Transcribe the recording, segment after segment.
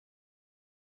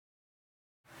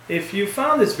If you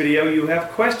found this video, you have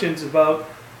questions about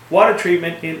water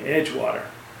treatment in Edgewater.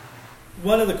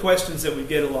 One of the questions that we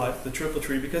get a lot, the triple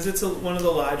tree, because it's one of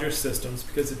the larger systems,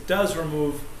 because it does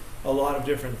remove a lot of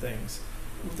different things.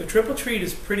 The triple treat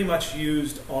is pretty much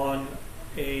used on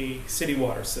a city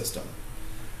water system.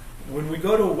 When we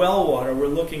go to well water, we're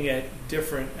looking at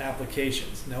different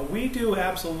applications. Now, we do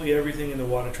absolutely everything in the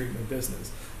water treatment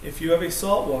business. If you have a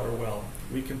saltwater well,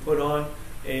 we can put on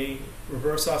a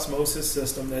reverse osmosis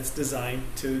system that's designed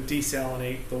to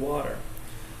desalinate the water.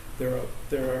 There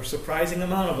are a surprising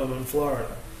amount of them in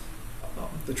Florida.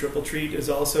 The triple treat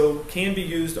can be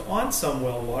used on some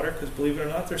well water, because believe it or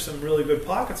not, there's some really good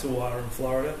pockets of water in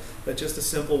Florida that just a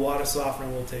simple water softener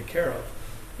will take care of.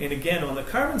 And again, on the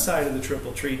carbon side of the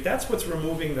triple treat, that's what's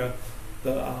removing the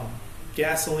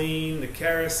gasoline, the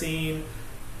kerosene,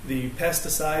 the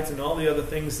pesticides, and all the other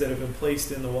things that have been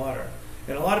placed in the water.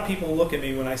 And a lot of people look at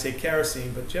me when I say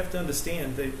kerosene, but you have to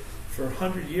understand, for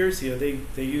 100 years here,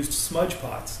 they used smudge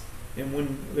pots. And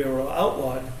when they were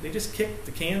outlawed, they just kicked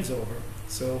the cans over.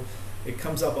 So it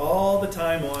comes up all the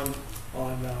time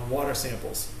on water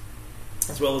samples,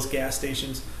 as well as gas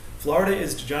stations. Florida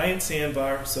is a giant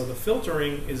sandbar, so the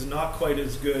filtering is not quite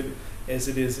as good as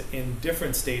it is in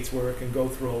different states where it can go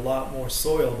through a lot more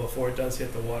soil before it does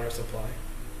hit the water supply.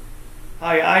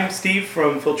 Hi, I'm Steve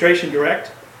from Filtration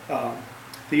Direct,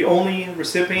 the only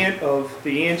recipient of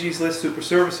the Angie's List Super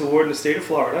Service Award in the state of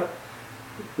Florida.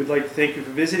 We'd like to thank you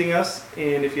for visiting us,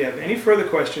 and if you have any further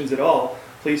questions at all,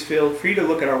 please feel free to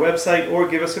look at our website or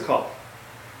give us a call.